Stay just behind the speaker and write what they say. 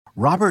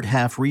Robert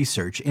Half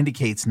research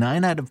indicates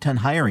 9 out of 10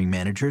 hiring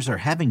managers are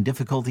having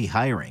difficulty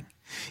hiring.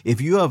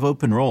 If you have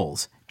open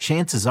roles,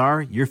 chances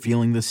are you're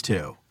feeling this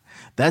too.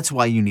 That's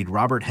why you need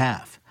Robert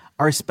Half.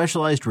 Our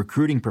specialized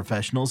recruiting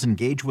professionals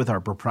engage with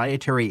our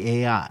proprietary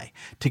AI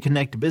to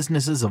connect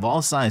businesses of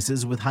all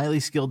sizes with highly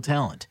skilled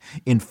talent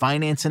in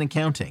finance and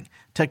accounting,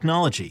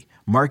 technology,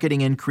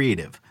 marketing and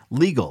creative,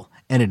 legal,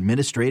 and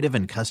administrative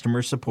and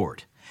customer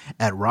support.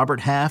 At Robert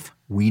Half,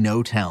 we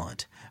know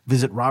talent.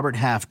 Visit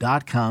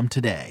roberthalf.com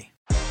today.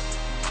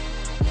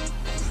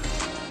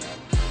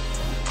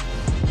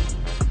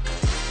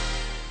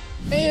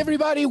 Hey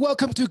everybody,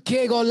 welcome to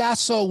Que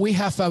Golazo. We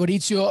have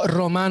Fabrizio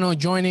Romano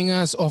joining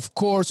us, of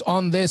course,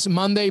 on this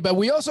Monday, but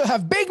we also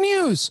have big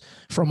news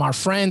from our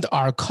friend,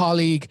 our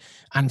colleague,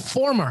 and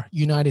former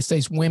United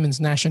States women's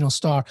national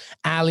star,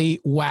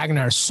 Ali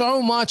Wagner.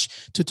 So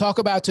much to talk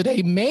about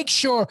today. Make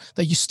sure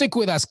that you stick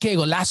with us. Que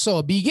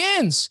Golazo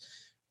begins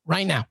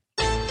right now.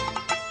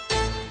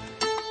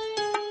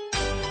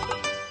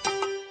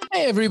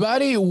 Hey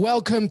everybody,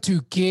 welcome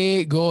to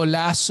Que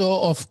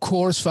Golazo. Of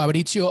course,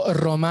 Fabrizio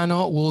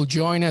Romano will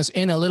join us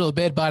in a little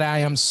bit, but I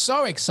am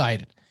so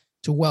excited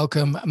to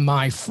welcome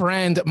my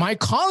friend, my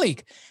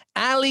colleague,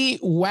 Ali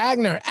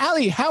Wagner.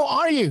 Ali, how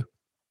are you?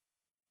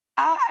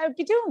 I'd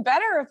be doing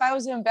better if I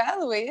was in bed,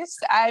 Luis.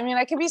 I mean,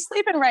 I could be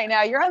sleeping right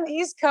now. You're on the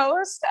East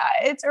Coast.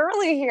 It's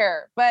early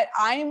here, but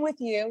I'm with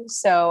you,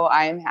 so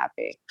I'm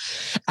happy.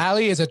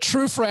 Ali is a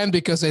true friend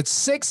because it's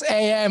 6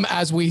 a.m.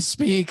 as we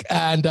speak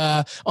and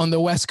on the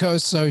West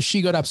Coast, so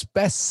she got up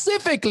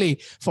specifically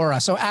for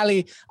us. So,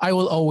 Ali, I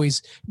will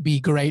always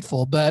be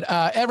grateful. But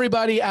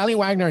everybody, Ali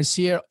Wagner is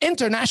here.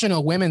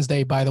 International Women's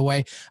Day, by the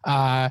way.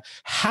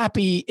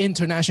 Happy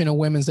International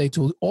Women's Day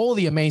to all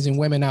the amazing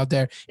women out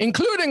there,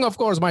 including, of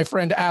course, my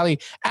friend Ali.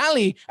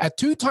 Ali, a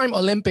two-time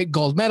Olympic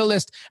gold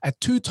medalist, a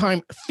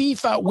two-time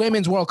FIFA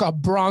Women's World Cup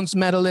bronze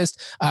medalist,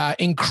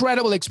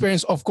 incredible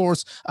experience, of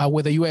course,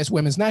 with the U.S.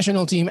 women's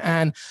national team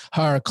and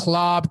her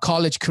club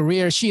college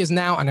career. She is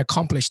now an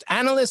accomplished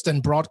analyst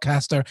and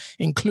broadcaster,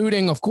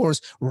 including, of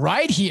course,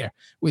 right here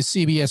with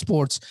CBS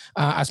Sports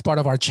as part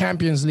of our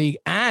Champions League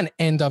and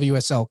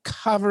NWSL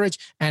coverage.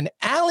 And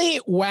Ali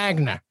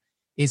Wagner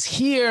is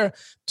here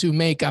to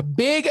make a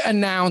big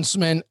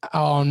announcement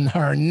on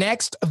her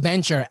next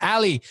venture.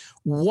 Ali,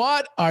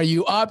 what are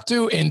you up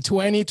to in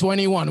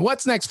 2021?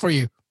 What's next for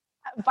you?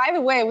 By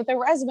the way, with a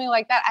resume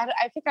like that,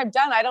 I think I'm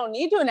done. I don't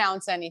need to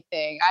announce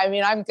anything. I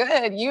mean, I'm good.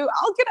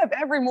 I'll get up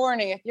every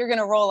morning if you're going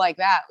to roll like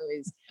that,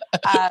 Luis.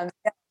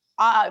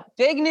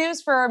 Big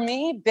news for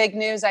me, big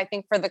news, I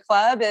think, for the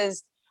club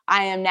is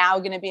I am now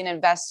going to be an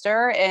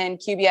investor in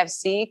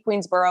QBFC,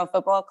 Queensboro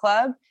Football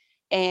Club,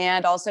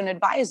 and also an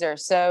advisor.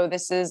 So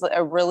this is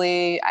a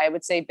really, I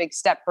would say, big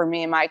step for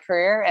me in my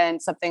career and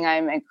something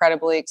I'm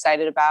incredibly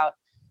excited about,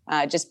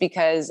 just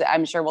because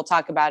I'm sure we'll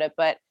talk about it.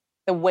 But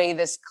the way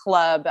this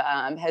club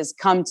has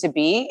come to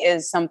be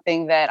is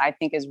something that I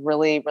think is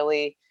really,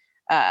 really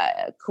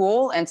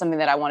cool and something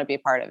that I want to be a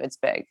part of. It's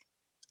big.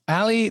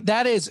 Ali,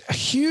 that is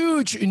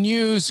huge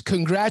news.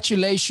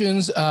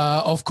 Congratulations.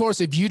 Of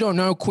course, if you don't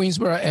know,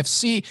 Queensboro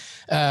FC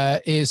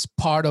is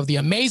part of the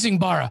amazing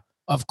borough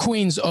of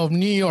Queens of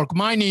New York,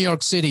 my New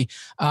York City.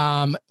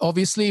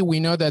 Obviously, we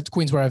know that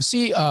Queensboro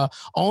FC,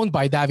 owned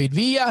by David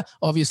Villa,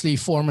 obviously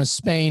former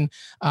Spain,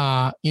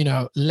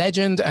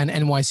 legend and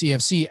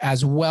NYCFC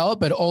as well,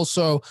 but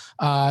also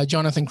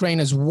Jonathan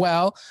Crane as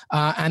well.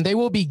 And they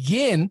will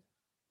begin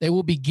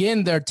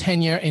their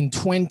tenure in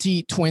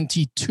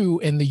 2022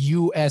 in the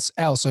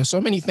USL. So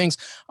many things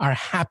are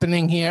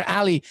happening here.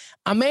 Ali,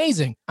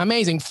 amazing.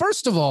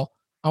 First of all,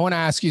 I want to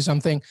ask you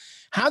something.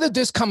 How did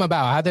this come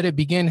about? How did it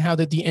begin? How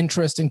did the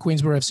interest in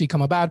Queensboro FC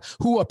come about?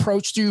 Who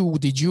approached you?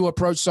 Did you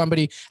approach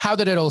somebody? How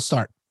did it all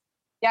start?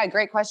 Yeah,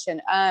 great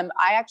question. I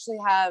actually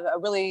have a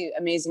really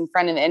amazing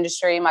friend in the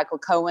industry, Michael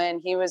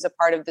Cohen. He was a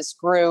part of this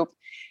group,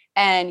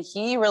 and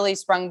he really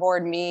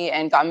sprungboarded me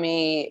and got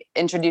me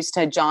introduced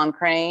to John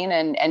Crane.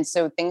 And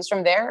so things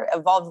from there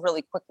evolved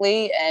really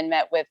quickly and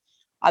met with,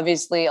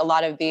 obviously, a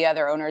lot of the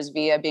other owners,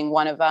 Via being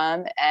one of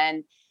them.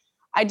 And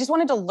I just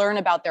wanted to learn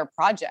about their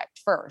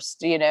project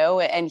first,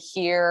 and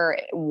hear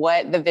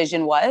what the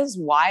vision was,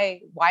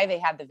 why they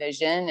had the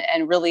vision,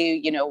 and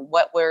really,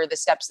 what were the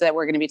steps that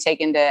were going to be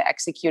taken to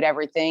execute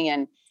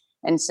everything.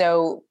 And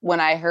so when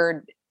I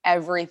heard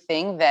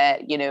everything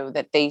that,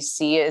 that they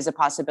see as a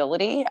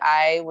possibility,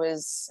 I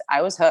was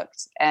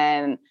hooked,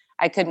 and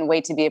I couldn't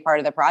wait to be a part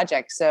of the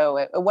project. So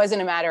it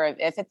wasn't a matter of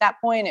if at that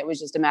point, it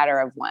was just a matter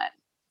of when.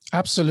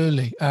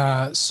 Absolutely.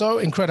 So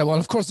incredible. And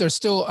of course, there's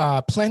still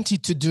plenty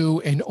to do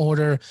in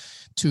order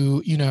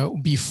to,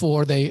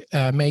 before they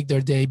make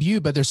their debut,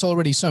 but there's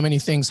already so many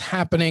things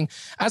happening.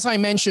 As I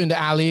mentioned,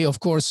 Ali, of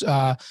course,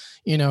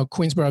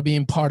 Queensboro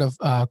being part of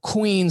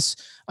Queens,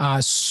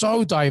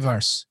 so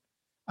diverse.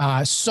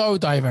 I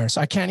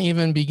can't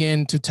even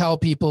begin to tell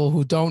people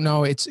who don't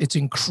know, it's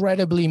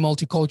incredibly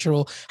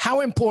multicultural. How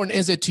important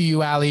is it to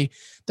you, Ali,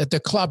 that the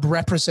club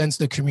represents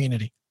the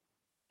community?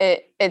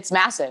 It's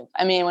massive.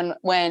 I mean,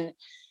 when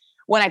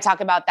when I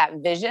talk about that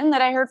vision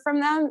that I heard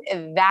from them,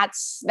 that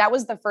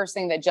was the first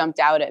thing that jumped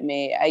out at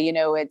me.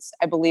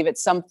 I believe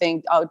it's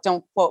something, oh,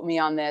 don't quote me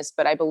on this,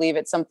 but I believe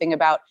it's something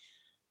about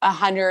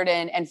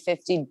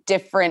 150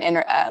 different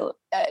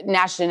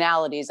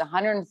nationalities,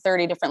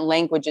 130 different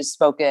languages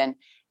spoken.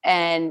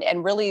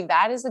 And really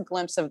that is a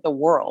glimpse of the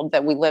world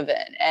that we live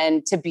in.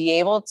 And to be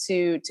able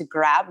to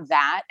grab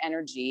that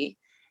energy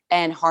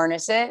and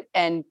harness it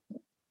and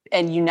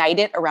unite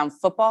it around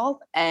football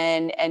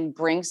and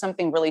bring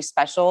something really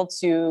special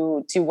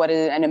to what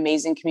an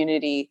amazing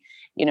community,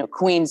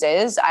 Queens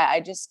is.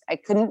 I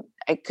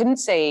couldn't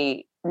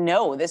say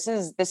no. This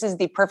is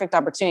the perfect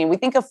opportunity. We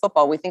think of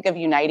football, we think of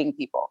uniting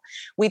people,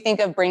 we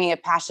think of bringing a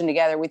passion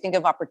together, we think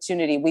of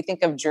opportunity, we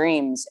think of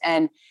dreams,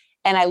 and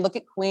I look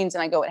at Queens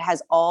and I go, it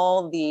has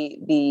all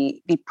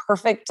the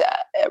perfect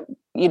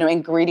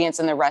ingredients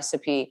in the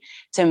recipe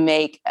to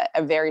make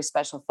a very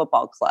special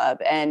football club.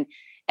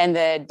 And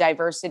the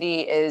diversity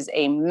is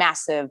a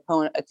massive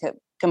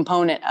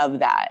component of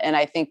that. And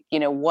I think,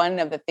 one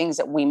of the things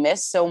that we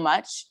miss so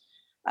much,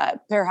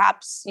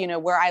 perhaps,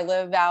 where I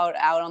live out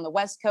on the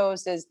West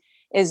Coast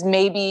is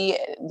maybe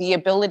the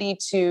ability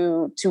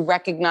to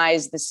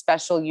recognize the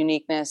special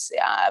uniqueness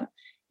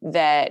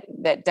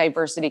that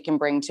diversity can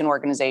bring to an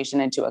organization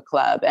and to a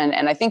club.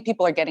 And I think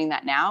people are getting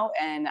that now.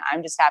 And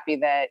I'm just happy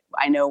that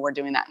I know we're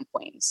doing that in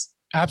Queens.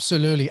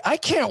 Absolutely. I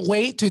can't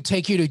wait to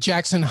take you to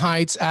Jackson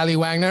Heights, Ali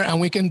Wagner,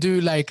 and we can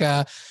do like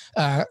a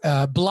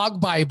block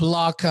by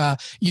block.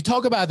 You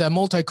talk about the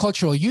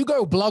multicultural. You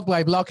go block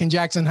by block in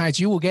Jackson Heights,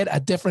 you will get a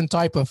different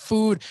type of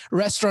food,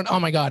 restaurant. Oh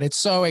my God, it's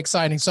so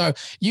exciting. So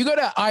you got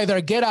to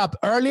either get up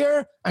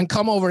earlier and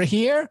come over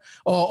here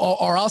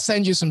or I'll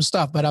send you some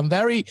stuff, but I'm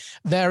very,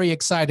 very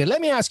excited.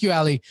 Let me ask you,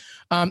 Ali,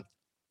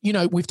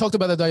 we've talked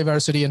about the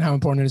diversity and how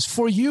important it is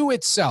for you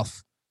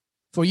itself.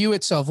 Do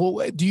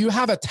you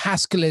have a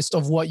task list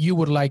of what you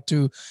would like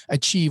to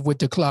achieve with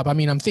the club? I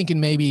mean, I'm thinking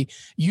maybe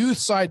youth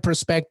side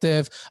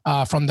perspective,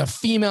 from the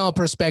female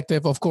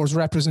perspective, of course,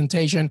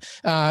 representation,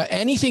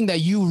 anything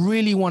that you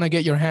really want to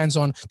get your hands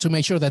on to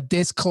make sure that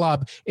this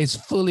club is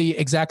fully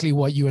exactly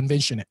what you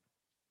envision it.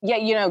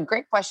 Yeah,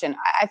 great question.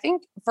 I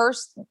think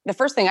the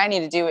first thing I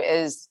need to do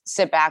is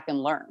sit back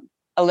and learn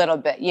a little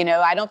bit.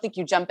 I don't think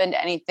you jump into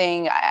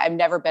anything. I've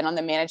never been on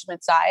the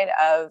management side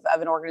of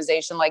an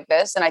organization like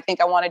this. And I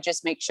think I want to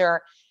just make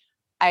sure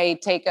I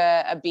take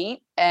a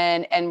beat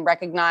and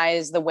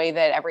recognize the way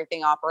that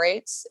everything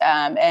operates,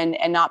 and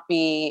not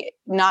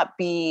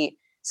be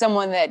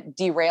someone that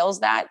derails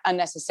that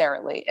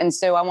unnecessarily. And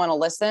so I want to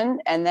listen.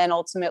 And then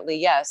ultimately,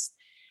 yes,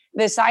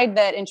 the side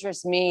that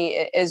interests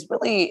me is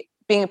really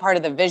being a part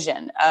of the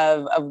vision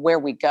of where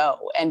we go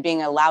and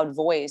being a loud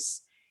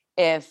voice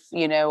if,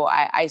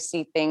 I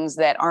see things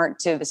that aren't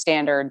to the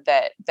standard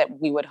that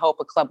we would hope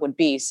a club would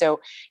be.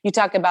 So you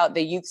talk about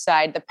the youth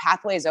side, the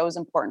pathway is always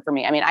important for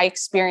me. I mean, I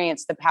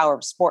experienced the power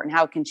of sport and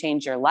how it can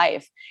change your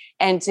life.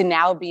 And to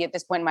now be at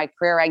this point in my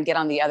career, I can get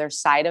on the other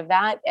side of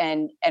that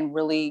and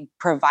really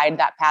provide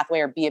that pathway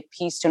or be a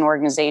piece to an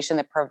organization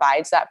that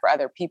provides that for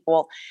other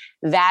people.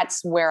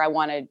 That's where I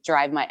want to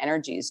drive my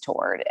energies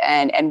toward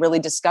and really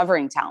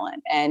discovering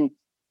talent and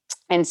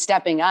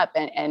stepping up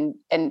and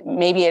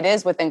maybe it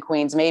is within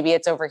Queens, maybe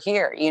it's over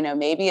here,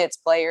 maybe it's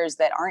players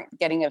that aren't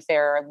getting a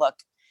fair look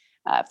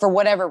for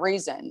whatever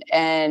reason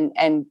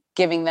and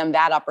giving them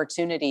that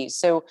opportunity.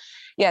 So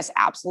yes,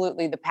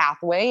 absolutely the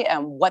pathway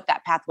and what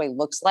that pathway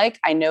looks like.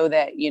 I know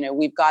that,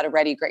 we've got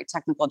already a great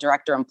technical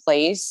director in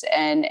place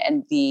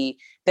and the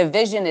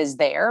vision is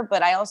there,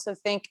 but I also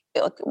think,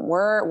 look,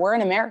 we're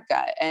in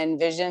America and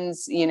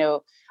visions,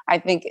 I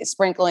think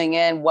sprinkling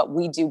in what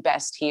we do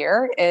best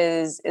here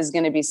is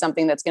going to be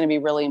something that's going to be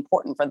really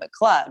important for the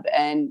club.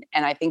 And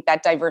I think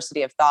that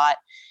diversity of thought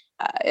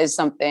is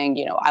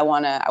something, I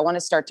want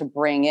to start to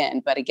bring in,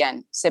 but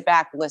again, sit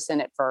back,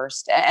 listen at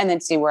first, and then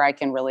see where I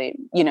can really,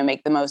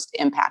 make the most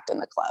impact in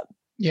the club.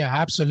 Yeah,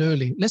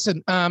 absolutely.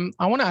 Listen,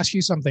 I want to ask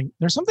you something.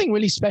 There's something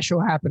really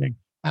special happening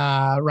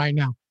right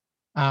now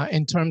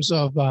in terms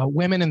of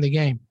women in the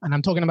game. And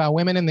I'm talking about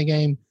women in the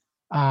game,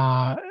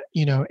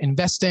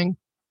 investing,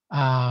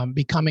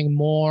 becoming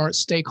more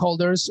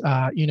stakeholders,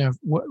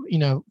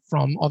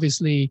 from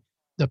obviously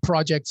the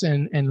projects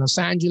in Los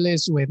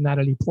Angeles with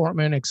Natalie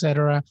Portman, et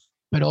cetera,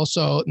 but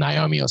also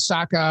Naomi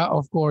Osaka,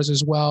 of course,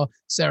 as well,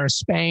 Sarah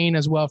Spain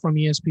as well from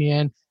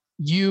ESPN.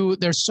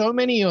 There's so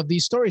many of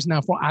these stories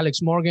now for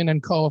Alex Morgan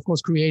and co, of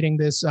course, creating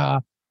this,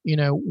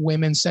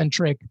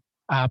 women-centric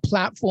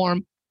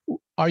platform.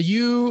 What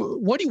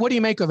do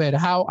you make of it?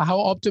 How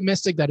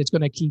optimistic that it's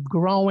going to keep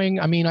growing?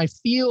 I mean, I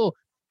feel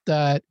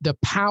the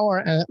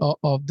power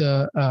of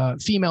the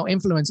female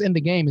influence in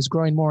the game is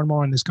growing more and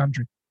more in this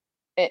country.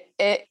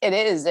 It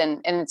is,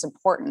 and it's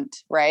important,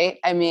 right?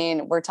 I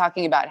mean, we're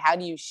talking about how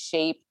do you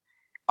shape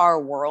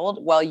our world?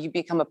 Well, you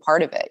become a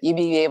part of it. You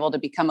be able to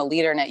become a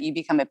leader in it. You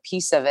become a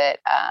piece of it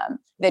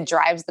that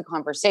drives the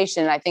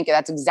conversation. And I think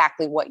that's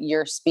exactly what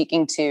you're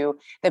speaking to,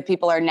 that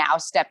people are now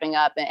stepping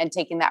up and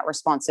taking that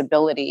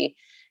responsibility,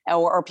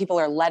 or people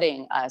are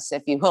letting us,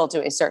 if you will,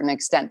 to a certain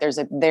extent.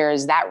 There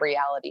is that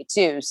reality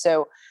too.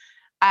 So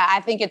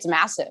I think it's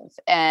massive.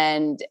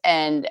 And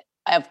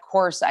of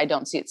course, I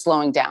don't see it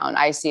slowing down.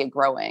 I see it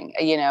growing.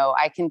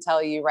 I can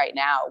tell you right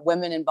now,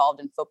 women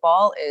involved in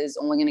football is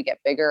only going to get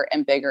bigger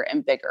and bigger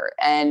and bigger.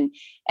 And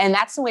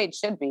that's the way it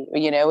should be.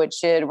 It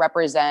should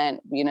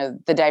represent,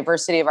 the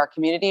diversity of our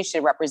community,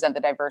 should represent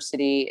the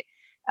diversity,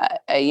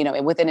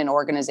 within an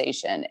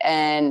organization.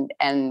 And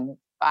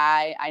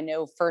I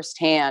know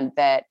firsthand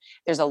that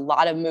there's a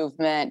lot of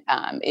movement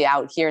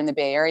out here in the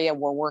Bay Area.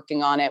 We're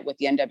working on it with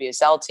the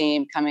NWSL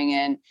team coming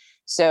in.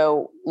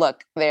 So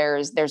look,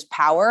 there's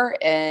power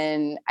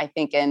in, I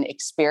think, an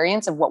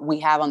experience of what we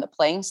have on the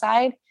playing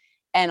side.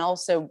 And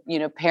also,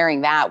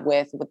 pairing that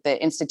with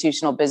the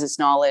institutional business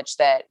knowledge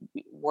that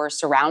we're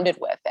surrounded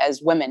with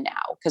as women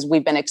now, because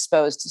we've been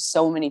exposed to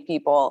so many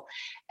people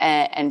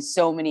and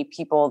so many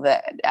people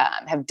that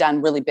have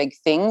done really big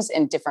things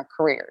in different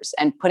careers.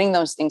 And putting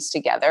those things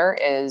together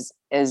is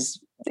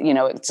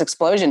it's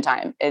explosion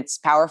time. It's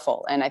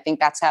powerful. And I think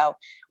that's how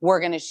we're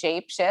going to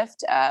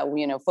shift,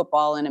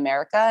 football in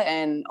America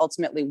and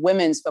ultimately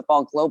women's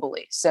football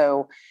globally.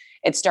 So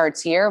it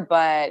starts here,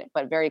 but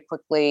very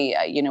quickly,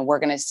 we're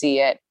going to see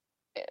it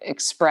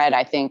spread,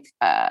 I think,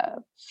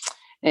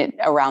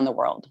 around the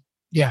world.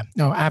 Yeah,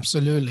 no,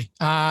 absolutely.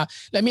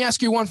 Let me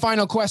ask you one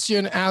final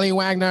question, Ali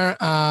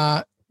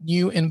Wagner,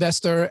 new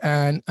investor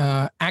and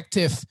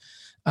active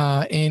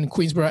in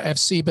Queensboro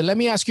FC. But let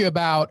me ask you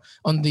about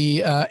on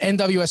the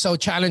NWSL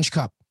Challenge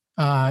Cup,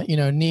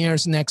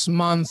 nears next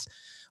month.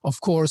 Of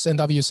course,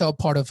 NWSL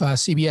part of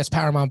CBS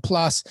Paramount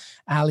Plus,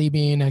 Ali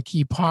being a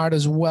key part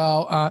as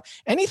well.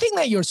 Anything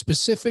that you're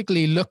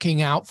specifically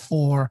looking out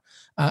for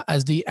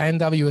as the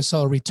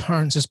NWSL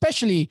returns,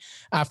 especially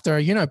after,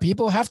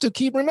 people have to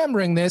keep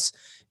remembering this,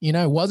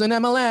 it wasn't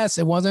MLS,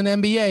 it wasn't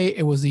NBA,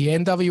 it was the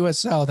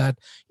NWSL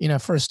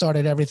that, first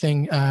started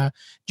everything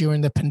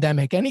during the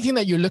pandemic. Anything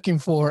that you're looking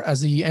for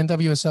as the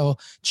NWSL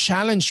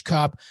Challenge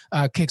Cup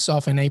kicks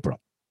off in April?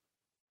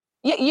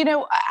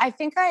 Yeah, I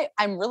think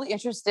I'm really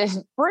interested.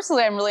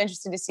 Personally, I'm really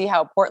interested to see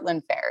how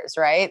Portland fares,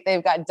 right?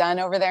 They've got Dunn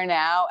over there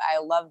now. I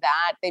love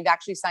that. They've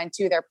actually signed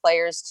 2 of their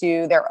players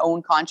to their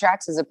own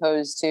contracts as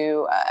opposed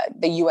to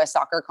the U.S.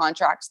 soccer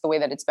contracts, the way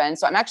that it's been.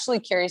 So I'm actually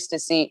curious to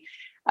see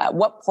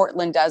what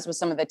Portland does with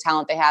some of the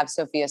talent they have.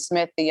 Sophia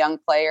Smith, the young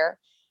player.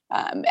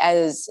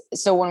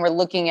 So when we're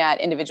looking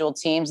at individual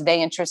teams,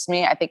 they interest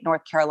me. I think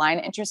North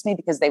Carolina interests me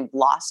because they've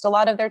lost a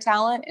lot of their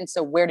talent. And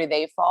so where do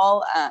they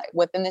fall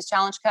within this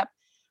Challenge Cup?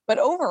 But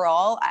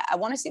overall, I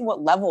want to see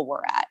what level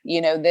we're at.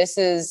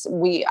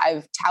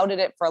 I've touted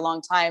it for a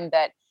long time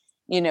that,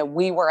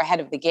 we were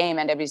ahead of the game,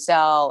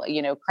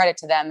 NWSL, credit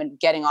to them and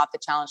getting off the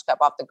Challenge Cup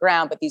off the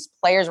ground, but these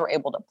players were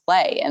able to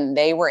play and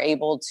they were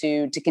able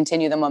to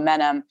continue the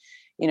momentum,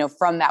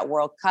 from that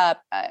World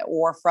Cup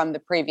or from the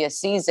previous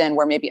season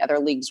where maybe other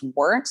leagues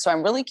weren't. So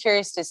I'm really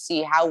curious to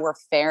see how we're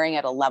faring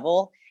at a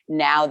level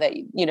now that,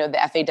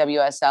 the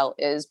FAWSL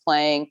is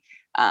playing.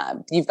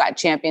 You've got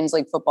Champions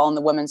League football on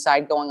the women's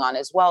side going on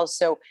as well.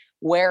 So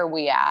where are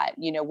we at?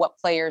 What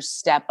players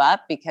step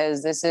up?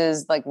 Because this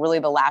is like really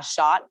the last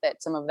shot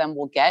that some of them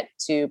will get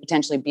to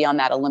potentially be on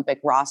that Olympic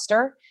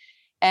roster.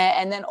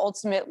 And then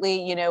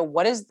ultimately,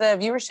 what does the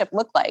viewership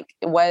look like?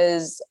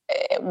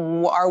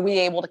 Are we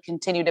able to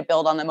continue to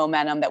build on the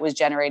momentum that was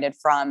generated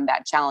from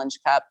that Challenge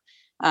Cup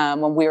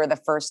when we were the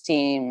first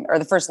team or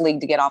the first league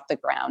to get off the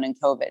ground in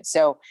COVID?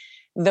 So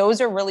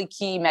those are really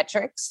key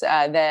metrics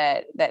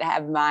that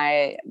have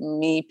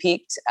me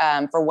peaked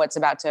for what's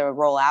about to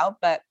roll out.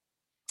 But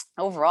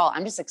overall,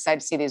 I'm just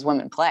excited to see these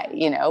women play.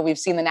 We've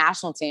seen the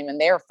national team and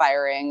they're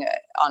firing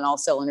on all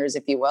cylinders,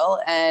 if you will.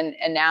 And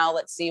now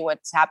let's see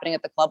what's happening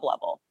at the club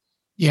level.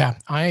 Yeah,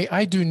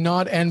 I do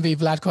not envy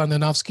Vlatko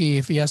Andonovski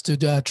if he has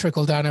to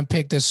trickle down and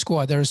pick this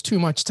squad. There's too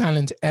much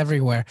talent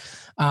everywhere.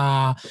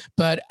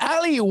 But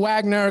Ali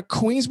Wagner,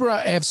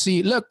 Queensboro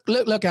FC.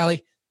 Look,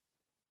 Ali.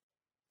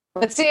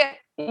 Let's see it.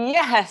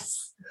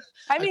 Yes.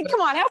 I mean, come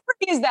on. How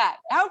pretty is that?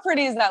 How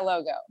pretty is that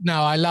logo?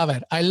 No, I love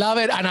it.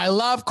 And I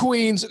love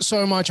Queens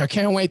so much. I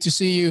can't wait to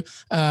see you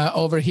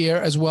over here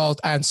as well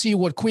and see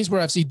what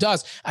Queensboro FC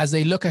does as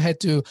they look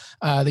ahead to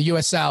the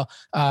USL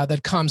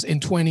that comes in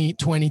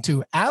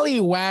 2022.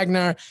 Ali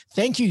Wagner,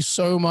 thank you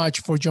so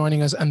much for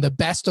joining us and the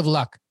best of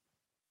luck.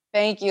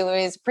 Thank you,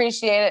 Luis.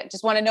 Appreciate it.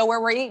 Just want to know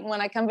where we're eating when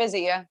I come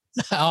visit you.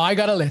 Oh, I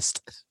got a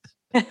list.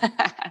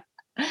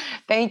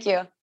 Thank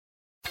you.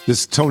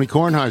 This is Tony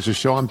Kornheiser's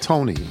show. I'm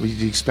Tony.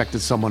 You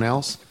expected someone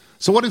else?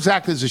 So what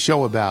exactly is the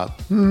show about?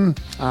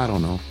 I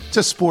don't know. It's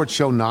a sports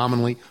show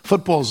nominally.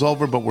 Football's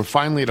over, but we're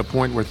finally at a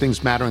point where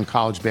things matter in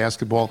college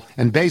basketball,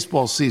 and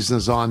baseball season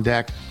is on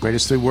deck.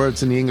 Greatest 3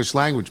 words in the English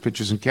language,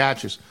 pitchers and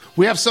catchers.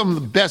 We have some of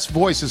the best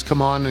voices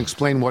come on and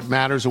explain what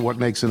matters or what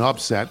makes an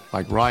upset,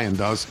 like Ryan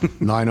does,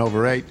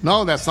 9/8.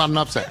 No, that's not an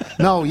upset.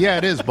 No, yeah,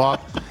 it is, Bob.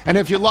 And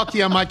if you're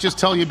lucky, I might just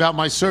tell you about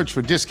my search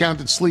for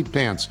discounted sleep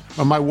pants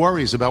or my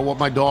worries about what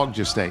my dog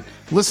just ate.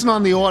 Listen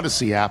on the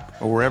Odyssey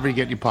app or wherever you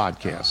get your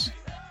podcasts.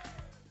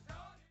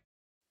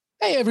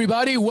 Hi,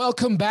 everybody.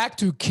 Welcome back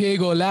to Que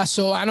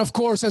Golazo. And of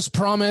course, as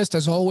promised,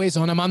 as always,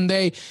 on a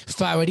Monday,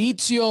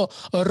 Fabrizio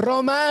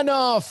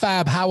Romano.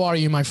 Fab, how are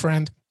you, my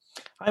friend?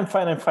 I'm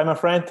fine, my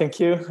friend. Thank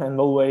you. And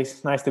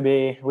always nice to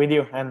be with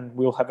you. And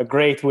we'll have a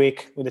great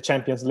week with the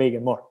Champions League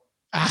and more.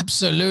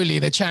 Absolutely.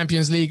 The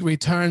Champions League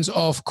returns,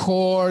 of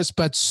course,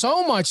 but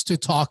so much to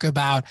talk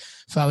about,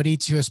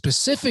 Fabrizio,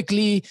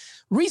 specifically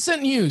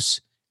recent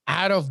news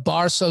out of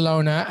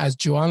Barcelona as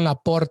Joan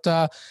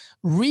Laporta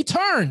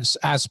returns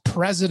as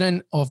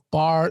president of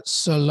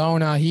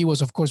Barcelona. He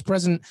was, of course,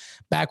 president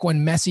back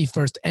when Messi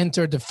first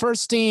entered the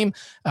first team,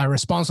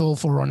 responsible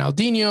for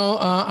Ronaldinho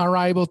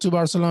arrival to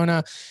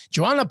Barcelona.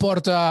 Joan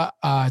Laporta,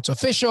 it's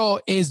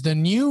official, is the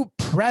new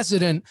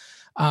president,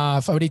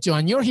 Fabrizio.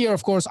 And you're here,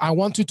 of course. I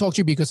want to talk to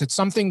you because it's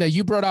something that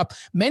you brought up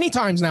many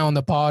times now on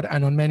the pod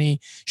and on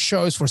many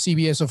shows for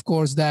CBS, of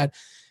course, that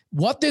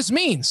what this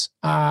means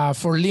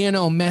for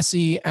Lionel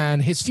Messi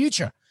and his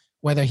future,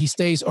 whether he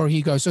stays or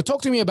he goes. So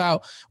talk to me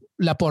about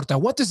Laporta.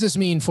 What does this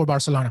mean for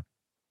Barcelona?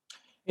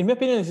 In my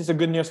opinion, this is a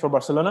good news for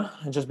Barcelona.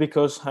 And just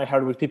because I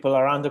heard with people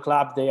around the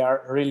club, they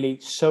are really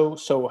so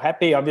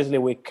happy. Obviously,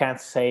 we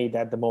can't say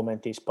that the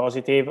moment is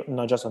positive,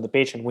 not just on the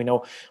pitch. And we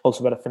know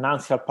also about the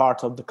financial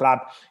part of the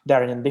club.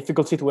 They're in a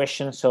difficult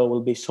situation. So it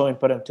will be so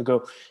important to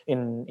go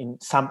in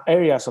some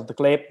areas of the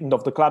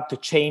club to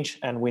change.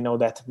 And we know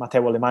that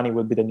Matteo Alemany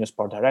will be the new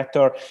sport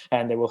director.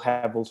 And they will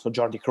have also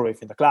Jordi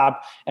Cruyff in the club.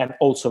 And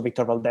also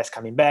Victor Valdés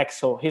coming back.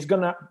 So he's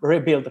going to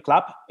rebuild the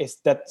club. Is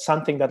that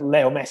something that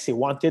Leo Messi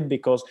wanted?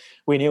 Because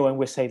we knew and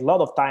we said a lot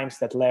of times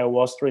that Leo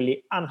was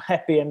really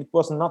unhappy, and it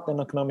was not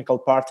an economical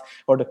part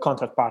or the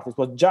contract part. It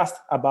was just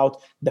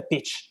about the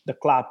pitch, the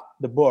club,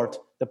 the board,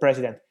 the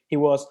president. He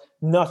was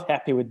not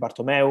happy with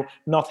Bartomeu,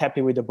 not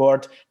happy with the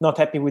board, not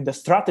happy with the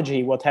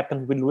strategy, what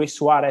happened with Luis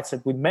Suarez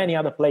and with many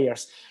other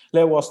players.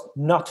 Leo was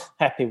not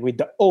happy with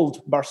the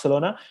old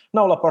Barcelona.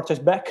 Now Laporta is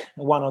back.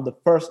 One of the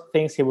first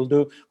things he will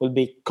do will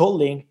be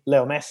calling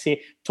Leo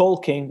Messi,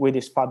 talking with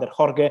his father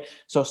Jorge.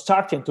 So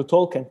starting to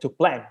talk and to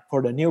plan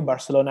for the new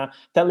Barcelona,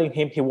 telling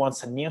him he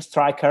wants a new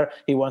striker.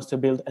 He wants to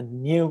build a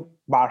new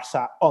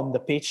Barca on the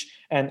pitch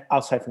and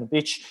outside from the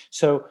pitch.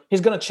 So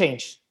he's going to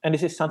change. And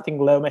this is something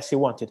Leo Messi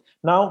wanted.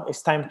 Now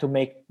it's time to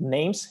make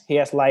names. He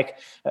has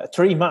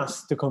 3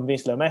 months to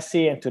convince Leo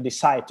Messi and to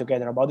decide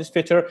together about his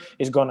future.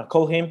 He's going to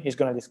call him. He's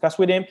going to discuss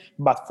with him.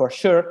 But for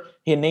sure,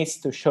 he needs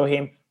to show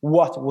him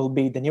what will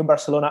be the new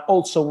Barcelona,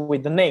 also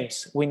with the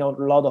names. We know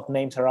a lot of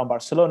names around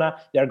Barcelona.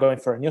 They're going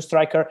for a new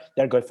striker.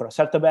 They're going for a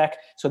center back.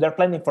 So they're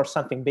planning for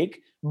something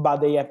big, but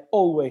they have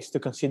always to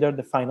consider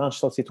the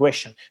financial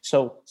situation.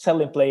 So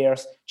selling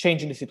players,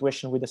 changing the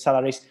situation with the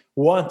salaries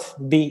won't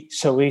be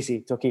so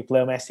easy to keep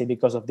Leo Messi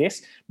because of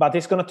this, but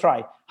he's going to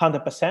try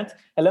 100%.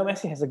 And Leo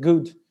Messi has a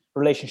good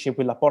relationship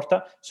with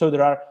Laporta, so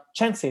there are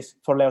chances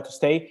for Leo to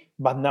stay,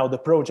 but now the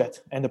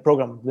project and the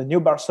program, the new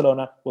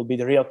Barcelona, will be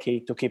the real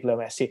key to keep Leo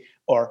Messi,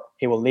 or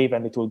he will leave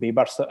and it will be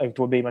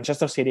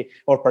Manchester City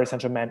or Paris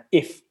Saint-Germain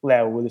if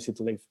Leo will decide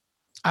to leave.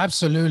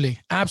 Absolutely.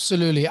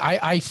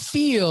 I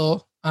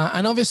feel,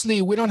 and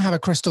obviously we don't have a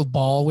crystal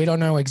ball. We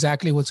don't know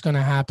exactly what's going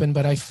to happen,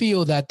 but I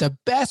feel that the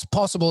best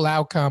possible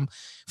outcome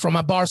from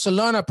a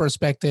Barcelona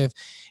perspective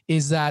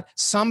is that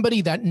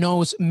somebody that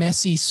knows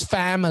Messi's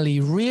family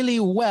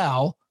really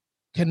well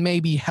can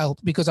maybe help,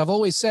 because I've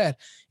always said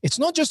it's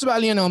not just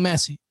about Lionel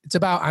Messi. It's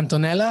about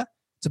Antonella.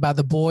 It's about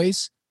the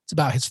boys. It's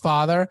about his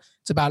father.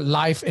 It's about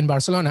life in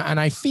Barcelona. And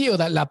I feel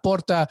that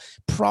Laporta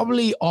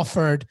probably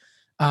offered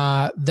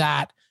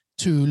that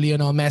to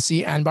Lionel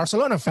Messi and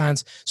Barcelona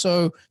fans.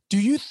 So do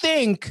you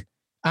think,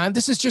 and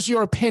this is just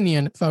your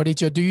opinion,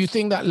 Fabrizio, do you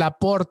think that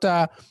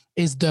Laporta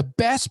is the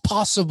best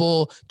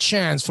possible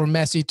chance for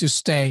Messi to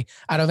stay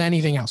out of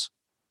anything else?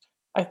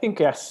 I think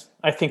yes.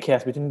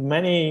 Between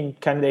many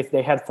candidates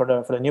they had for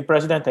the new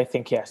president, I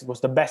think yes, it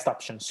was the best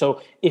option. So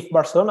if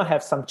Barcelona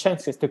have some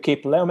chances to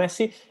keep Leo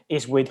Messi,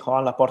 is with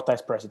Joan Laporta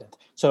as president.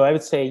 So I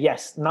would say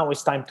yes, now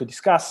it's time to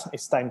discuss.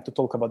 It's time to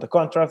talk about the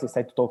contract. It's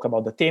time to talk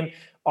about the team,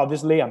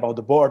 obviously about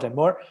the board and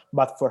more.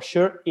 But for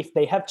sure, if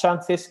they have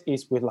chances,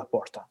 it's with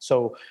Laporta.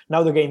 So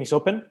now the game is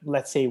open.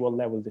 Let's see what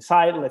Leo will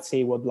decide. Let's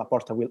see what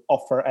Laporta will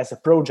offer as a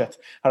project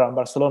around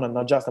Barcelona,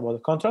 not just about the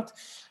contract.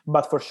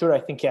 But for sure,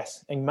 I think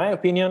yes. In my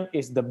opinion,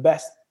 is the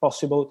best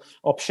possible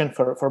option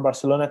for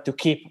Barcelona to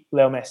keep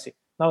Leo Messi.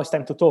 Now it's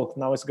time to talk.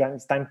 Now it's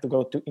time to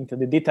go into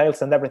the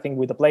details and everything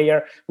with the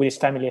player, with his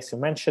family, as you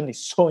mentioned. It's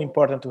so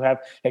important to have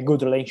a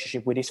good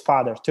relationship with his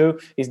father too.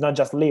 It's not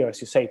just Leo,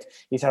 as you said.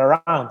 It's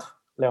around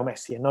Leo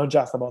Messi and not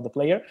just about the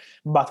player.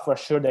 But for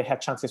sure, they have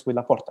chances with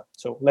Laporta.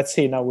 So let's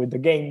see now with the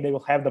game. They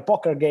will have the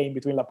poker game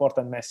between Laporta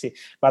and Messi,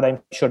 but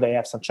I'm sure they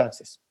have some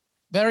chances.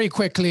 Very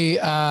quickly,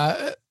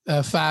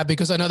 Fab,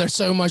 because I know there's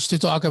so much to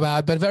talk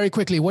about, but very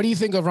quickly, what do you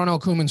think of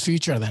Ronald Koeman's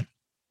future then?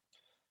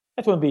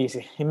 It won't be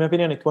easy. In my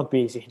opinion, it won't be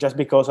easy. Just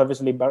because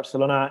obviously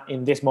Barcelona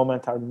in this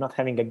moment are not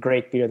having a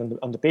great period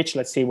on the pitch.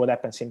 Let's see what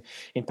happens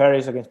in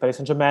Paris against Paris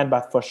Saint-Germain.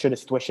 But for sure, the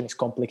situation is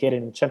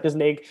complicated in the Champions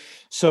League.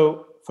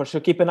 So for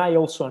sure keep an eye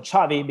also on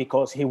Xavi,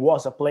 because he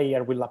was a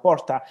player with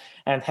Laporta,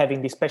 and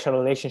having this special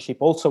relationship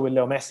also with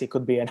Leo Messi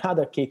could be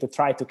another key to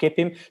try to keep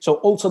him. So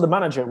also the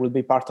manager will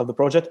be part of the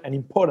project, an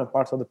important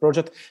part of the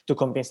project, to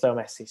convince Leo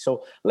Messi.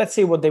 So let's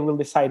see what they will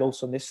decide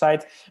also on this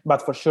side.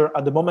 But for sure,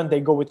 at the moment,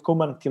 they go with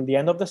Koeman till the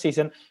end of the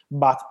season.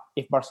 But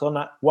if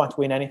Barcelona won't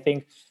win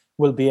anything,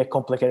 will be a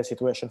complicated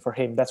situation for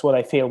him. That's what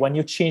I feel. When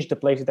you change the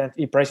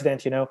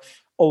president,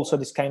 also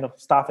this kind of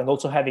stuff, and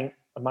also having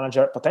a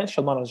manager,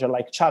 potential manager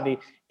like Xavi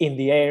in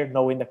the air,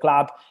 knowing the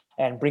club,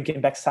 and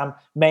bringing back some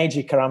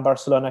magic around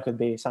Barcelona could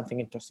be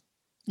something interesting.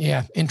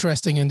 Yeah,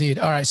 interesting indeed.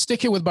 All right,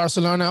 sticking with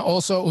Barcelona,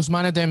 also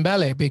Ousmane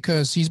Dembele,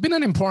 because he's been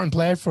an important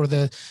player for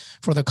the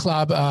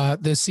club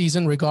this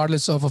season,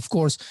 regardless of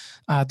course,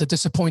 the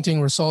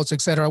disappointing results,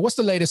 etc. What's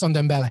the latest on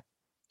Dembele?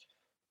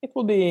 It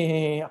will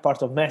be a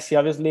part of Messi,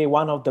 obviously,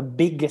 one of the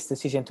biggest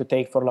decisions to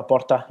take for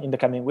Laporta in the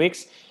coming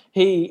weeks.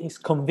 He is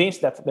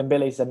convinced that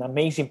Dembele is an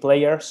amazing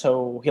player,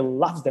 so he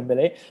loves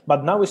Dembele.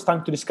 But now it's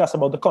time to discuss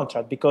about the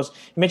contract, because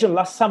imagine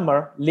last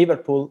summer,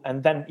 Liverpool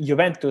and then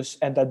Juventus,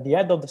 and at the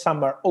end of the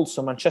summer,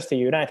 also Manchester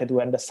United,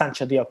 when the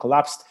Sancho deal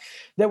collapsed,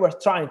 they were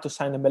trying to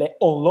sign Dembele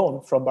on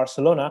loan from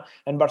Barcelona,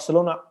 and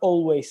Barcelona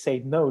always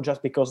said no,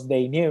 just because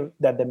they knew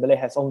that Dembele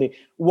has only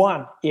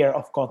 1 year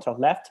of contract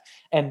left,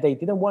 and they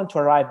didn't want to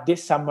arrive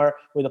this summer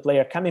with a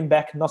player coming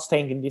back, not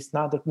staying in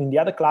the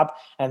other club,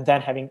 and then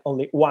having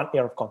only 1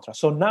 year of contract.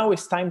 So now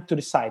it's time to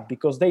decide,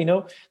 because they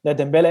know that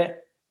Dembele,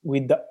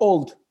 with the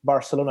old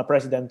Barcelona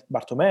president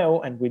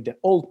Bartomeu and with the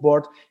old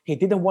board, he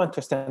didn't want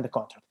to extend the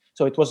contract.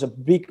 So it was a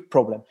big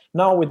problem.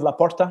 Now with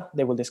Laporta,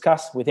 they will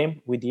discuss with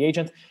him, with the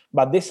agent,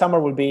 but this summer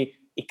will be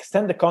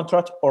extend the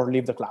contract or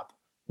leave the club.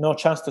 No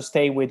chance to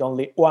stay with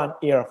only 1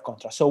 year of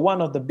contract. So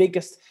one of the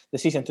biggest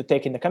decisions to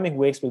take in the coming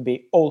weeks will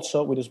be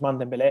also with Ousmane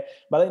Dembele.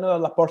 But I know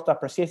that Laporta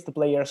appreciates the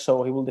player,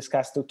 so he will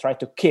discuss to try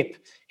to keep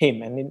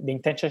him. And the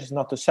intention is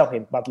not to sell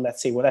him, but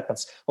let's see what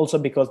happens. Also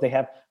because they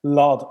have a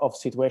lot of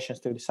situations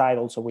to decide,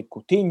 also with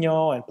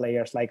Coutinho and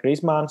players like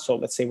Griezmann. So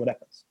let's see what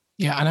happens.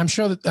 Yeah, and I'm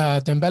sure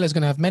that Dembele is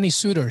going to have many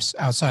suitors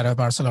outside of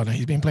Barcelona.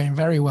 He's been playing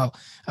very well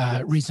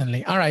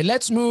recently. All right,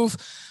 let's move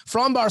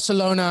from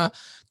Barcelona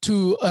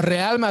to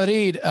Real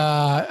Madrid.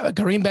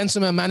 Karim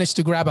Benzema managed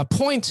to grab a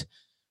point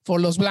for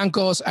Los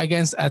Blancos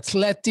against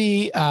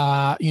Atleti.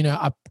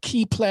 A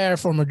key player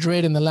for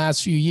Madrid in the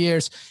last few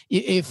years.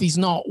 If he's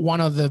not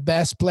one of the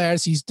best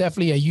players, he's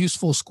definitely a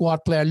useful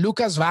squad player.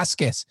 Lucas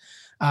Vázquez,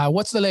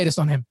 what's the latest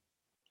on him?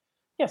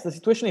 Yes, the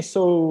situation is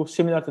so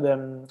similar to the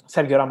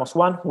Sergio Ramos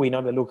one. We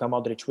know that Luka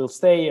Modric will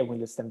stay and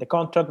will extend the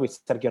contract. With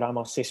Sergio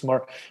Ramos is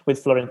more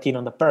with Florentino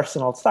on the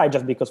personal side,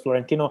 just because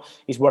Florentino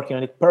is working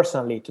on it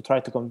personally to try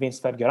to convince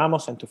Sergio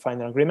Ramos and to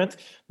find an agreement.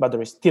 But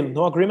there is still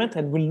no agreement.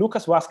 And with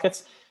Lucas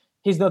Vázquez,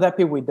 he's not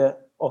happy with the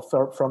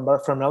offer from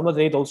Real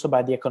Madrid, also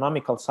by the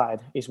economical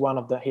side. It's one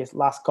of his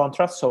last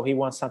contracts, so he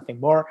wants something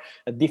more,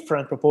 a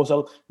different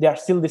proposal. They are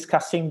still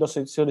discussing,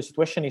 so the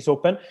situation is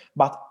open,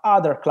 but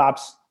other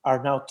clubs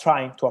are now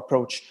trying to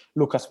approach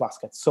Lucas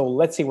Vázquez. So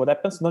let's see what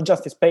happens, not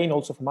just in Spain,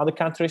 also from other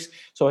countries.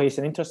 So he's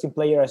an interesting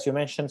player, as you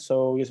mentioned.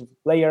 So he's a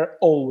player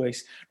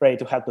always ready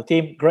to help the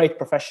team, great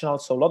professional.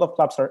 So a lot of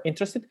clubs are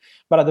interested.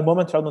 But at the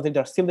moment, Real Madrid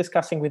are still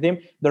discussing with him.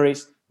 There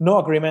is no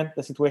agreement.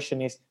 The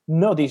situation is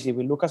not easy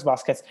with Lucas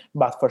Vázquez,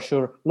 but for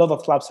sure, a lot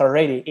of clubs are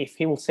ready. If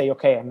he will say,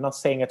 okay, I'm not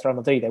staying at Real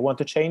Madrid, I want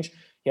to change.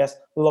 Yes,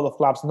 a lot of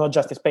clubs, not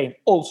just in Spain,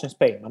 also in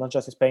Spain, but not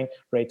just in Spain,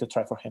 ready to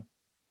try for him.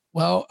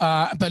 Well,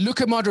 but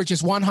Luka Modric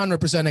is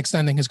 100%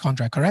 extending his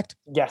contract, correct?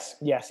 Yes.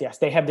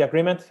 They have the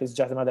agreement. It's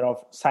just a matter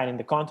of signing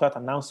the contract,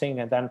 announcing,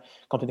 and then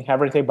completing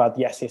everything. But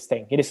yes, he's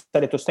staying. He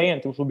decided to stay, and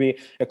it will be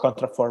a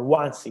contract for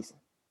 1 season.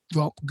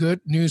 Well,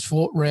 good news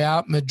for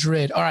Real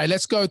Madrid. All right,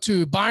 let's go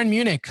to Bayern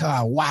Munich.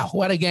 Wow,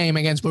 what a game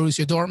against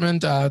Borussia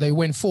Dortmund. They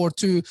win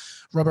 4-2.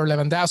 Robert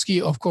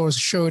Lewandowski, of course,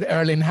 showed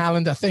Erling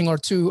Haaland a thing or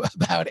two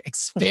about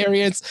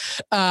experience.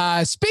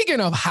 Speaking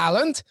of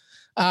Haaland,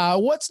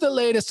 what's the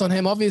latest on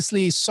him?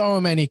 Obviously,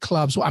 so many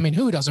clubs. I mean,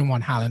 who doesn't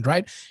want Haaland,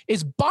 right?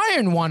 Is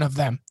Bayern one of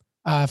them,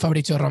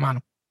 Fabrizio Romano?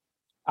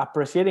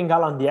 Appreciating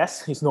Haaland,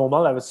 yes, is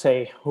normal. I would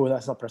say, who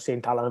does not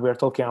appreciate Haaland? We're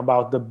talking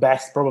about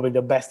probably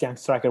the best young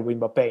striker with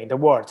Mbappé in the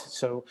world.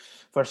 So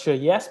for sure,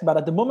 yes. But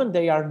at the moment,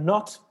 they are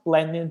not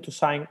planning to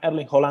sign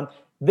Erling Haaland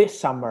this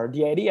summer.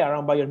 The idea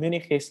around Bayern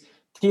Munich is,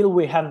 till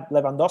we have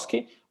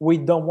Lewandowski, we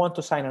don't want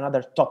to sign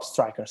another top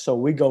striker. So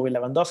we go with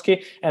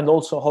Lewandowski, and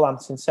also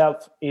Haaland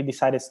himself, he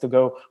decided to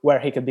go where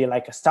he could be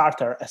like a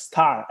starter, a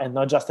star, and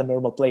not just a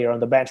normal player on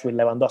the bench with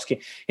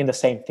Lewandowski in the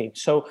same team.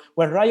 So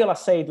when Raiola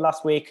said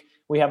last week,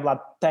 we have like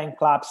 10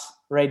 clubs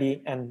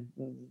ready and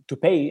to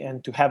pay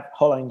and to have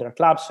Haaland in their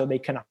clubs so they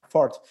can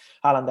afford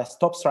Haaland as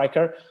top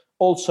striker.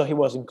 Also, he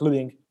was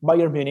including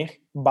Bayern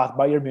Munich, but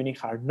Bayern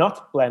Munich are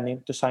not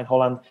planning to sign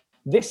Haaland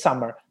this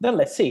summer. Then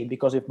let's see,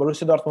 because if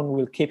Borussia Dortmund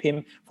will keep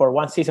him for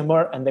 1 season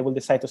more and they will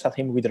decide to sell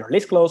him with a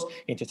release clause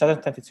in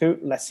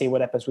 2022, let's see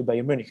what happens with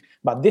Bayern Munich.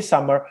 But this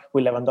summer,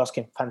 with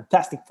Lewandowski,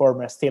 fantastic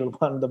former, still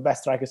one of the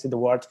best strikers in the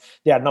world,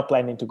 they are not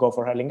planning to go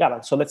for Erling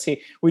Haaland. So let's see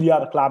with the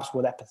other clubs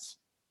what happens.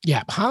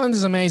 Yeah, Haaland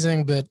is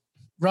amazing, but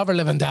Robert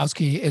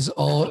Lewandowski is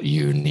all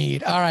you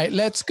need. All right,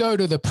 let's go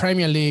to the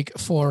Premier League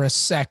for a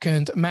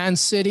second. Man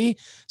City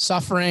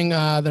suffering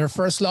their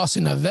first loss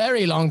in a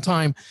very long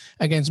time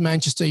against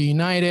Manchester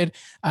United.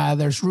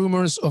 There's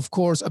rumors, of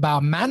course,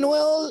 about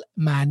Manuel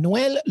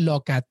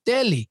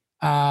Locatelli.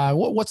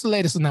 What's the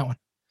latest on that one?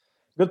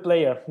 Good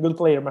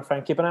player, my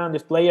friend. Keep an eye on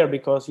this player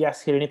because,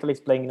 yes, here in Italy, he's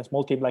playing in a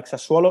small team like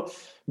Sassuolo,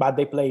 but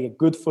they play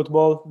good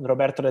football.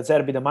 Roberto De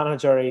Zerbi, the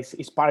manager, is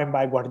inspired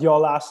by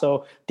Guardiola,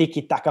 so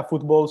tiki-taka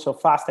football, so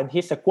fast, and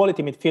he's a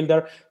quality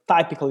midfielder,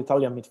 typical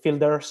Italian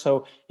midfielder,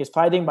 so he's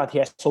fighting, but he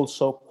has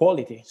also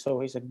quality, so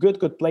he's a good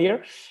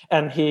player,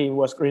 and he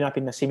was growing up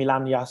in the AC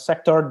Milan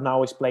sector,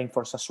 now he's playing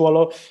for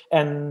Sassuolo,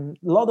 and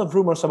a lot of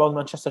rumors about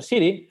Manchester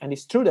City, and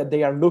it's true that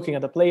they are looking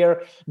at the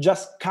player,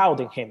 just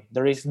scouting him.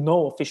 There is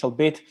no official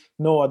bid,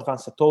 no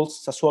advanced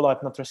talks. Sassuolo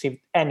have not received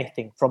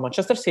anything from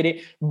Manchester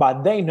City,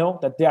 but they know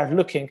that they are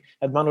looking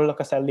at Manuel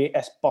Locatelli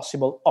as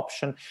possible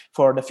option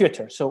for the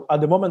future. So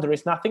at the moment, there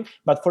is nothing,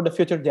 but for the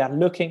future, they are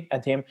looking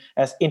at him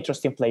as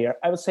interesting player.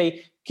 I would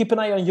say keep an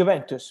eye on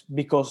Juventus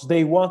because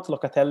they want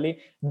Locatelli.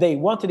 They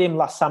wanted him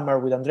last summer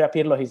with Andrea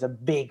Pirlo. He's a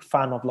big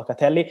fan of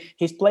Locatelli.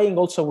 He's playing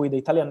also with the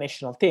Italian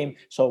national team,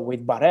 so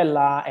with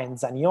Barella and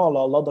Zaniolo,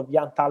 a lot of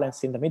young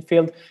talents in the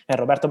midfield, and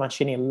Roberto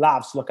Mancini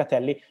loves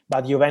Locatelli,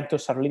 but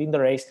Juventus are leading the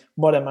race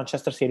more than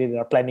Manchester City. They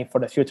are planning for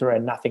the future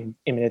and nothing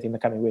imminent in the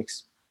coming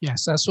weeks.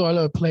 Yes,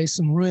 Sassuolo plays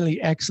some really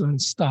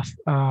excellent stuff.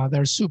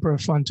 They're super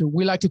fun too.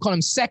 We like to call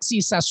them sexy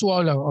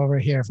Sassuolo over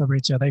here,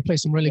 Fabrizio. They play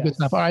some really good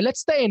stuff. All right,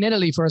 let's stay in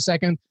Italy for a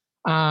second.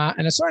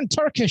 And a certain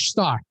Turkish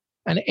star,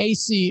 an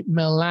AC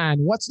Milan.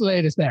 What's the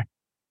latest there?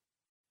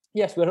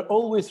 Yes, we're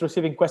always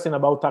receiving questions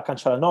about Hakan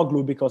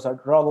Çalhanoğlu because there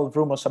are a lot of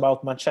rumors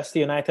about Manchester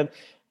United.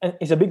 And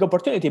it's a big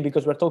opportunity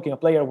because we're talking a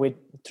player with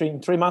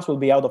in 3 months will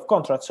be out of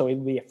contract, so he'll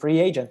be a free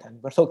agent.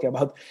 And we're talking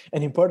about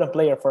an important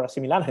player for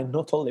AC Milan, and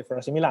not only for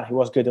AC Milan. He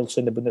was good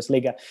also in the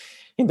Bundesliga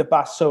in the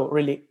past. So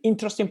really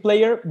interesting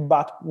player,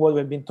 but what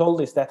we've been told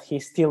is that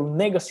he's still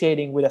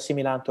negotiating with AC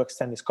Milan to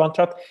extend his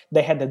contract.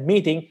 They had a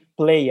meeting,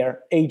 player,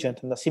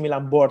 agent, and the AC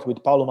Milan board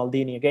with Paolo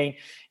Maldini again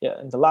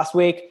in the last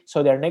week.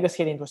 So they're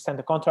negotiating to extend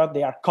the contract.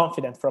 They are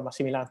confident from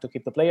AC Milan to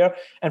keep the player.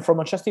 And from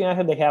Manchester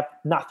United, they have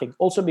nothing.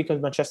 Also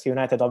because Manchester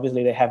United,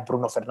 obviously, they have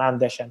Bruno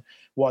Fernandes and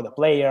what a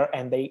player.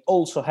 And they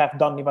also have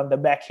Donny van de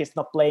Beek. He's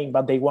not playing,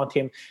 but they want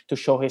him to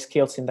show his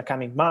skills in the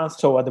coming months.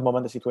 So at the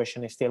moment, the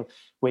situation is still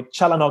with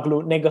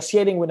Çalhanoğlu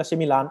negotiating with AC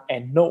Milan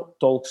and no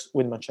talks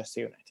with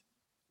Manchester United.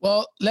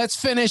 Well, let's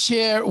finish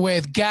here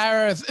with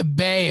Gareth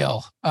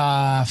Bale,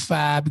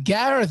 Fab.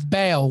 Gareth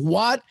Bale,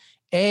 what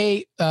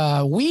a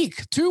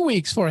week, 2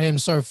 weeks for him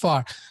so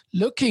far.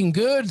 Looking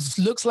good.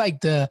 Looks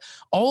like the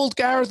old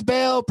Gareth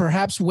Bale,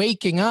 perhaps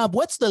waking up.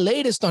 What's the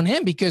latest on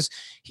him? Because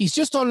he's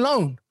just on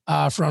loan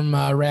from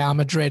Real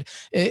Madrid.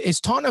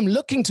 Is Tottenham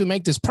looking to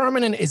make this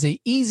permanent? Is it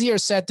easier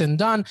said than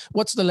done?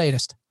 What's the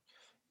latest?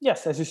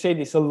 Yes, as you said,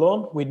 it's a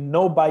loan with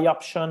no buy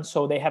option,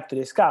 so they have to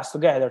discuss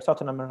together,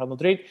 Tottenham and Real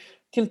Madrid.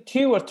 Till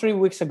 2 or 3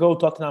 weeks ago,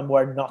 Tottenham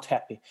were not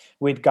happy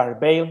with Gareth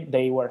Bale.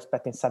 They were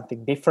expecting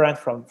something different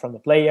from the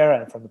player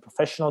and from the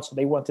professionals. So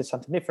they wanted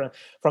something different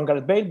from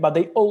Gareth Bale, but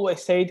they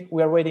always said,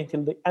 we are waiting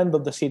till the end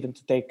of the season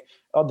to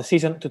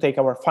take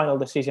our final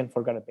decision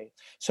for Gareth Bale.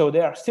 So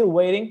they are still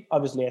waiting.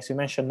 Obviously, as you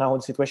mentioned, now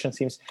the situation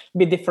seems a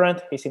bit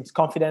different. He seems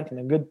confident in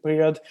a good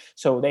period,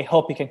 so they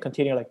hope he can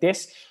continue like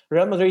this.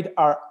 Real Madrid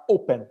are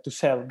open to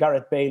sell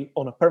Gareth Bale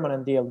on a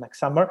permanent deal next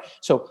summer.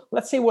 So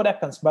let's see what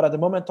happens. But at the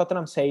moment,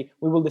 Tottenham say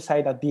we will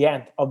decide at the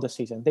end of the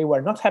season. They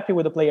were not happy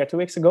with the player 2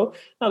 weeks ago.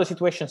 Now the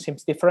situation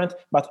seems different,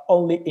 but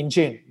only in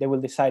June they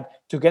will decide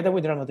together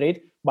with Real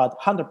Madrid. But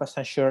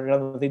 100% sure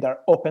Real Madrid are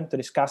open to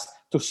discuss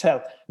to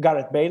sell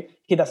Gareth Bale.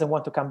 He doesn't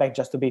want to come back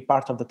just to be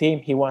part of the team.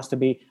 He wants to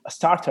be a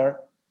starter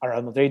at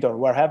Real Madrid or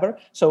wherever.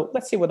 So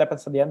let's see what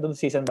happens at the end of the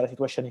season. But the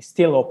situation is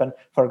still open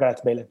for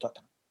Gareth Bale and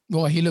Tottenham.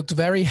 Well, he looked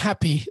very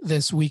happy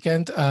this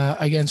weekend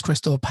against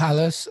Crystal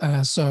Palace.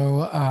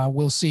 So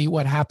we'll see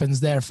what happens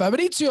there.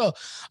 Fabrizio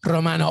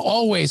Romano,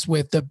 always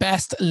with the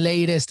best,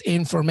 latest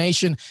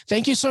information.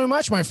 Thank you so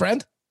much, my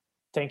friend.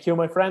 Thank you,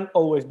 my friend.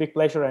 Always big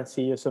pleasure, and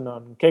see you soon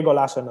on Que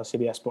Golazo and on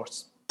CBS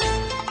Sports.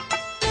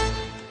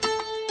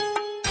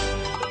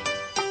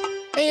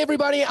 Hey,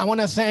 everybody. I want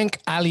to thank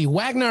Ali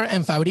Wagner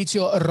and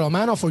Fabrizio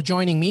Romano for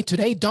joining me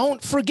today.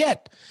 Don't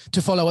forget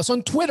to follow us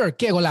on Twitter,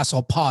 Que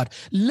Golazo Pod.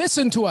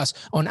 Listen to us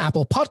on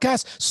Apple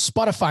Podcasts,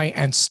 Spotify,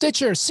 and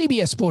Stitcher,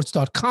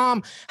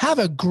 cbssports.com. Have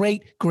a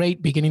great,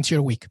 great beginning to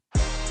your week.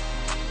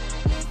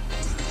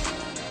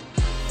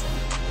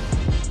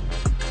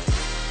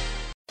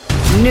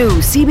 New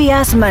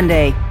CBS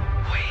Monday.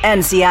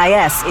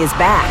 NCIS is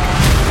back.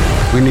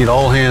 We need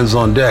all hands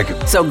on deck.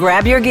 So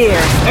grab your gear.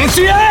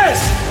 NCIS!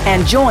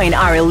 And join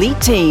our elite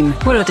team.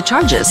 What are the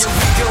charges?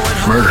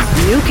 Murder.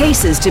 New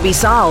cases to be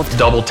solved.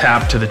 Double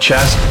tap to the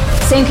chest.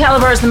 Same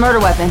caliber as the murder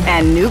weapon.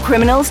 And new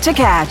criminals to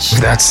catch.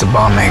 That's the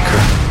bomb maker.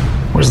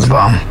 Where's the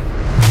bomb?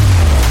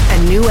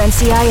 A new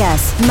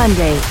NCIS,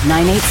 Monday,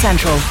 9/8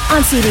 Central,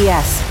 on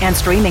CBS and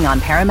streaming on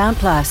Paramount+.